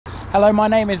Hello, my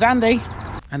name is Andy,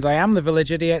 and I am the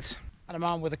village idiot, and I'm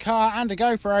armed with a car and a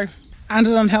GoPro, and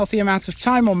an unhealthy amount of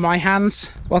time on my hands.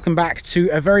 Welcome back to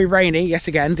a very rainy, yet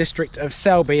again, district of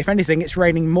Selby. If anything, it's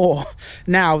raining more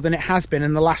now than it has been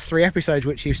in the last 3 episodes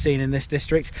which you've seen in this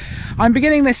district. I'm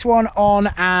beginning this one on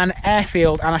an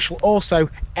airfield, and I shall also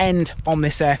end on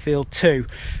this airfield too.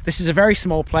 This is a very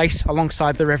small place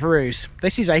alongside the River Ouse.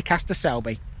 This is ACASTER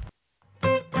Selby.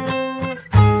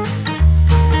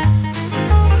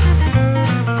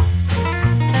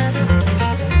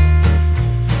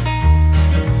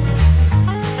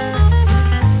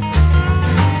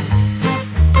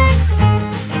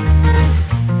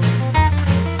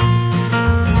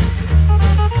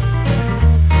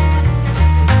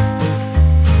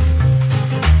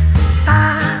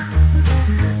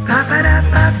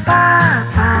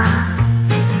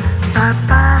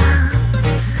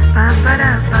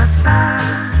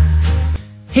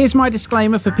 Here's my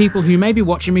disclaimer for people who may be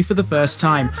watching me for the first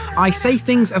time. I say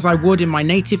things as I would in my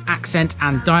native accent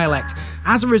and dialect.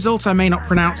 As a result, I may not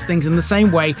pronounce things in the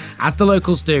same way as the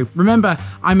locals do. Remember,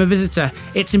 I'm a visitor.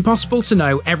 It's impossible to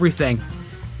know everything.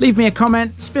 Leave me a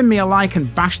comment, spin me a like,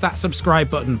 and bash that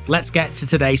subscribe button. Let's get to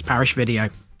today's parish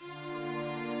video.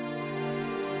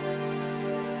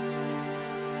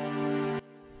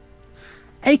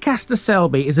 ACASTER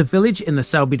Selby is a village in the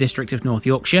Selby district of North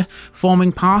Yorkshire,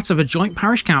 forming part of a joint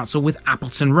parish council with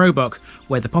Appleton Roebuck,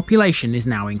 where the population is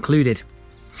now included.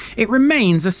 It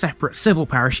remains a separate civil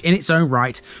parish in its own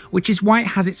right, which is why it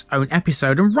has its own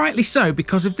episode, and rightly so,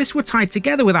 because if this were tied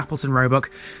together with Appleton Roebuck,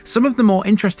 some of the more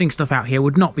interesting stuff out here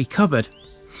would not be covered.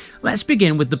 Let's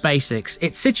begin with the basics.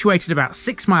 It's situated about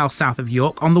 6 miles south of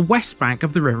York on the west bank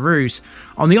of the River Ouse.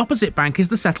 On the opposite bank is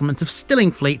the settlement of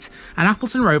Stillingfleet, and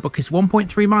Appleton Roebuck is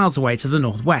 1.3 miles away to the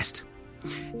northwest.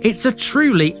 It's a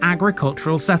truly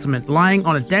agricultural settlement lying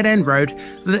on a dead-end road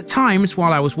that at times,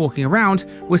 while I was walking around,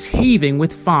 was heaving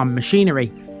with farm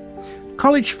machinery.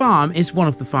 College Farm is one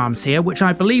of the farms here, which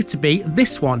I believe to be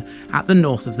this one at the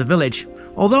north of the village.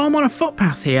 Although I'm on a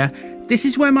footpath here, this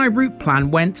is where my route plan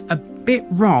went a bit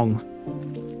wrong.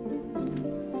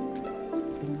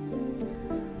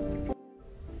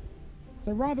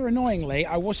 So rather annoyingly,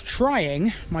 I was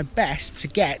trying my best to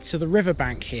get to the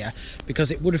riverbank here because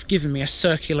it would have given me a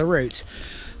circular route.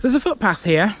 There's a footpath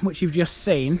here, which you've just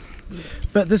seen,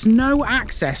 but there's no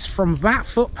access from that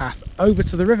footpath over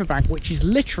to the riverbank, which is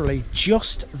literally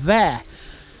just there.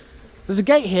 There's a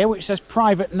gate here which says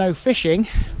private no fishing,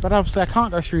 but obviously I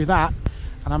can't go through that.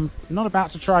 And I'm not about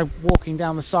to try walking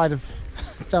down the side of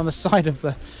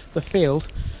the field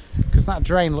because that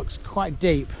drain looks quite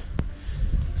deep.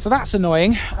 So that's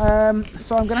annoying.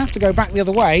 So I'm going to have to go back the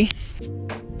other way.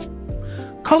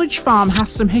 College Farm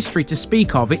has some history to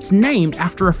speak of. It's named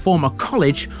after a former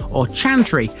college or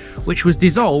chantry, which was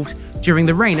dissolved during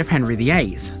the reign of Henry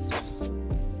VIII.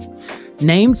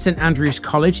 Named St Andrew's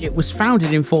College, it was founded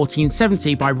in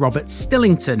 1470 by Robert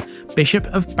Stillington, Bishop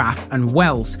of Bath and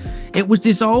Wells. It was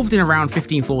dissolved in around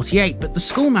 1548, but the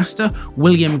schoolmaster,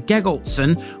 William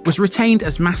Gegoltson, was retained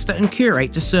as master and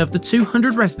curate to serve the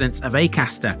 200 residents of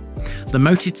ACASTER. The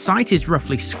moated site is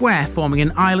roughly square, forming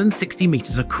an island 60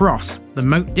 metres across. The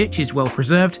moat ditch is well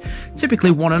preserved, typically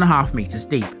 1.5 metres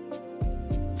deep.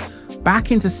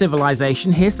 Back into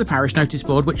civilization, here's the parish notice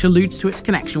board which alludes to its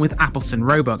connection with Appleton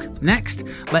Roebuck. Next,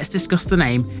 let's discuss the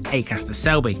name ACASTER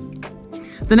Selby.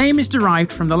 The name is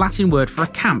derived from the Latin word for a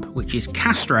camp, which is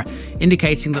Castra,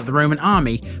 indicating that the Roman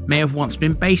army may have once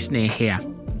been based near here.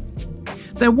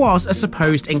 There was a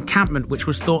supposed encampment which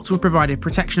was thought to have provided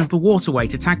protection of the waterway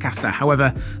to Tadcaster,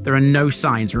 however, there are no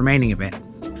signs remaining of it.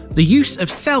 The use of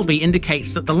Selby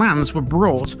indicates that the lands were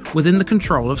brought within the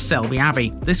control of Selby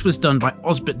Abbey. This was done by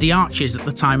Osbert de Arches at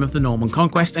the time of the Norman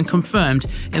conquest and confirmed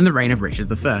in the reign of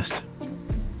Richard I.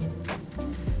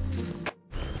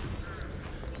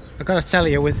 I've got to tell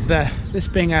you, with this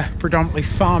being a predominantly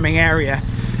farming area,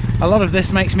 a lot of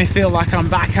this makes me feel like I'm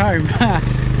back home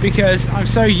because I'm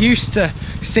so used to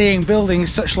seeing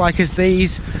buildings such like as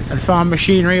these and farm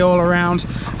machinery all around,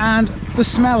 and the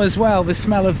smell as well, the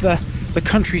smell of the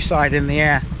countryside in the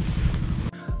air.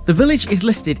 The village is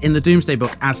listed in the Domesday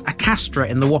Book as ACASTER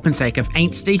in the wapentake of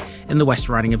Ainsty in the West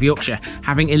Riding of Yorkshire,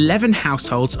 having 11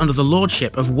 households under the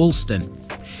lordship of Woolston.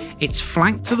 It's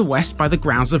flanked to the west by the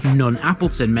grounds of Nunn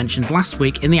Appleton, mentioned last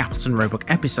week in the Appleton Roebuck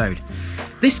episode.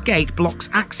 This gate blocks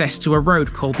access to a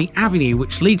road called the Avenue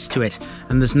which leads to it,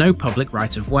 and there's no public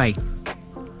right-of-way.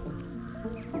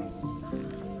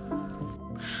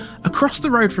 Across the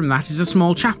road from that is a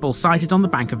small chapel sited on the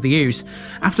bank of the Ouse.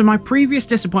 After my previous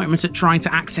disappointment at trying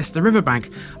to access the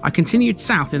riverbank, I continued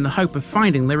south in the hope of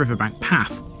finding the riverbank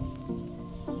path.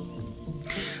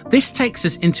 This takes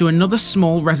us into another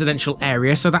small residential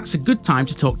area, so that's a good time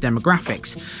to talk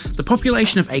demographics. The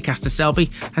population of ACASTER SELBY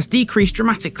has decreased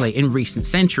dramatically in recent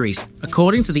centuries.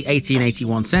 According to the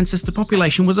 1881 census, the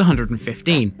population was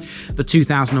 115. The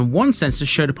 2001 census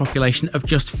showed a population of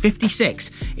just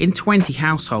 56 in 20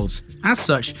 households. As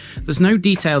such, there's no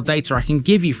detailed data I can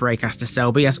give you for ACASTER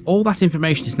SELBY, as all that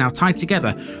information is now tied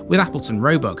together with Appleton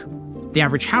Roebuck. The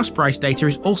average house price data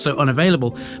is also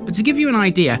unavailable, but to give you an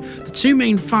idea, the two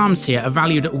main farms here are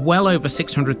valued at well over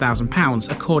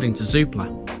 £600,000 according to Zoopla.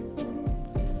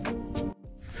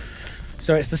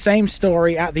 So it's the same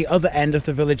story at the other end of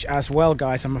the village as well,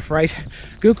 guys, I'm afraid.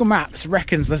 Google Maps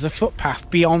reckons there's a footpath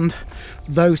beyond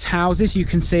those houses you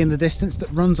can see in the distance that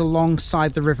runs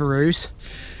alongside the River Ouse.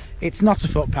 It's not a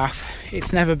footpath.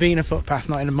 It's never been a footpath,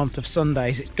 not in a month of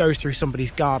Sundays. It goes through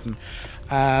somebody's garden.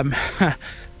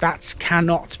 That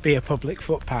cannot be a public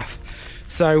footpath.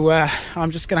 So I'm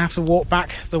just going to have to walk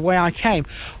back the way I came.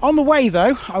 On the way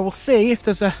though, I will see if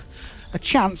there's a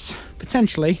chance,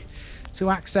 potentially,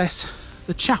 to access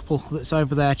the chapel that's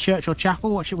over there, church or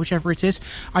chapel, whichever it is.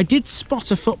 I did spot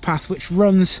a footpath which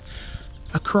runs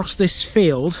across this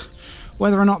field.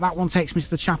 Whether or not that one takes me to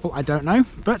the chapel, I don't know,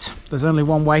 but there's only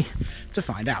one way to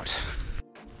find out.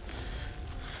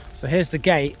 So here's the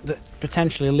gate that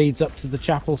potentially leads up to the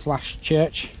chapel slash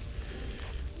church.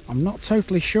 I'm not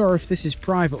totally sure if this is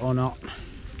private or not.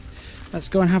 Let's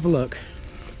go and have a look.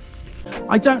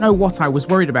 I don't know what I was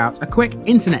worried about. A quick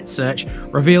internet search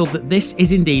revealed that this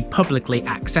is indeed publicly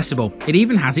accessible. It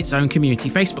even has its own community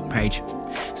Facebook page.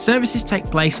 Services take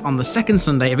place on the second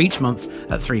Sunday of each month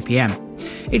at 3 PM.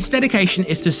 Its dedication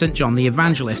is to St John the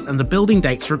Evangelist, and the building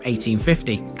dates from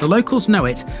 1850. The locals know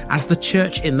it as the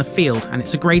Church in the Field, and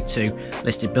it's a Grade 2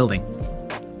 listed building.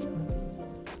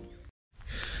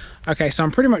 Okay, so I'm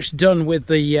pretty much done with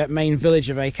the main village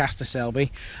of ACASTER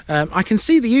SELBY. I can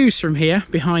see the Ouse from here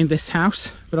behind this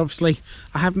house, but obviously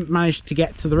I haven't managed to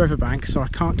get to the riverbank, so I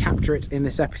can't capture it in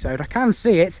this episode. I can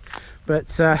see it, but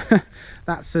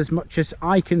that's as much as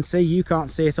I can see. You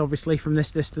can't see it obviously from this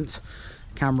distance.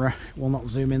 Camera will not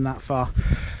zoom in that far.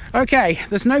 Okay,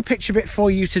 there's no picture bit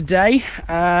for you today,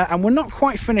 and we're not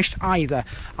quite finished either.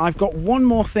 I've got one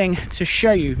more thing to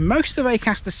show you. Most of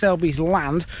ACASTER SELBY's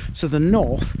land to the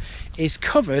north is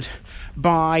covered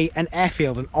by an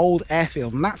airfield, an old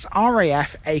airfield, and that's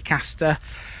RAF ACASTER,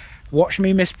 watch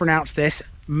me mispronounce this,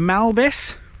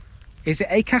 Malbis. Is it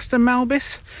ACASTER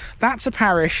Malbis? That's a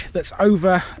parish that's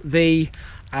over the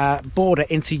border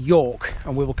into York,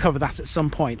 and we will cover that at some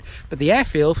point, but the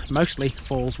airfield mostly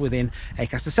falls within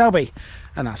ACASTER SELBY,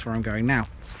 and that's where I'm going now.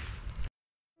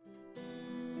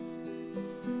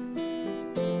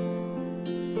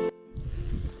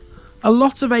 A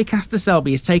lot of ACASTER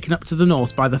SELBY is taken up to the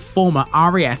north by the former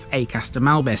RAF ACASTER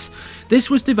Malbis. This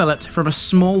was developed from a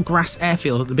small grass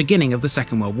airfield at the beginning of the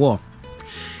Second World War.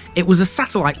 It was a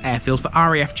satellite airfield for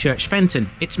RAF Church Fenton.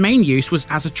 Its main use was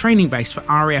as a training base for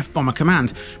RAF Bomber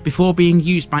Command, before being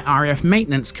used by RAF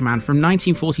Maintenance Command from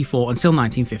 1944 until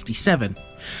 1957.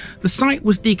 The site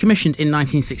was decommissioned in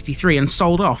 1963 and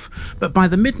sold off, but by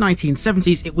the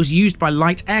mid-1970s it was used by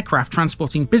light aircraft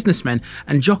transporting businessmen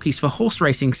and jockeys for horse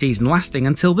racing season lasting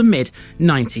until the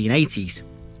mid-1980s.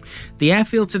 The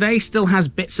airfield today still has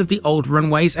bits of the old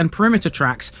runways and perimeter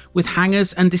tracks, with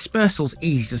hangars and dispersals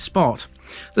easy to spot.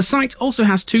 The site also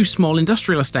has two small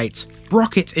industrial estates,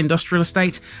 Brockett Industrial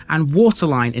Estate and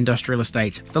Waterline Industrial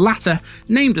Estate, the latter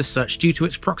named as such due to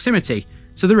its proximity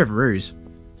to the River Ouse.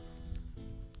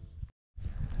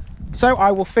 So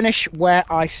I will finish where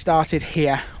I started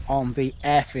here on the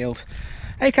airfield.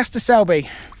 ACASTER SELBY,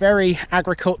 very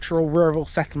agricultural rural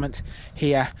settlement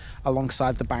here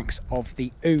alongside the banks of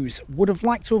the Ouse. Would have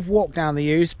liked to have walked down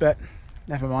the Ouse, but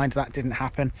never mind, that didn't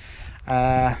happen.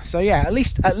 So yeah, at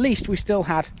least we still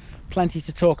had plenty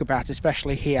to talk about,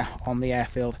 especially here on the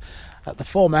airfield at the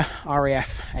former RAF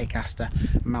ACASTER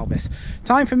Malbis.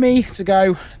 Time for me to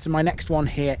go to my next one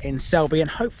here in Selby, and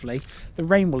hopefully the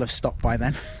rain will have stopped by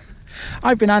then.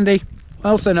 I've been Andy,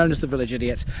 also known as the Village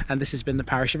Idiot, and this has been the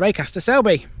Parish of ACASTER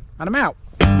SELBY, and I'm out.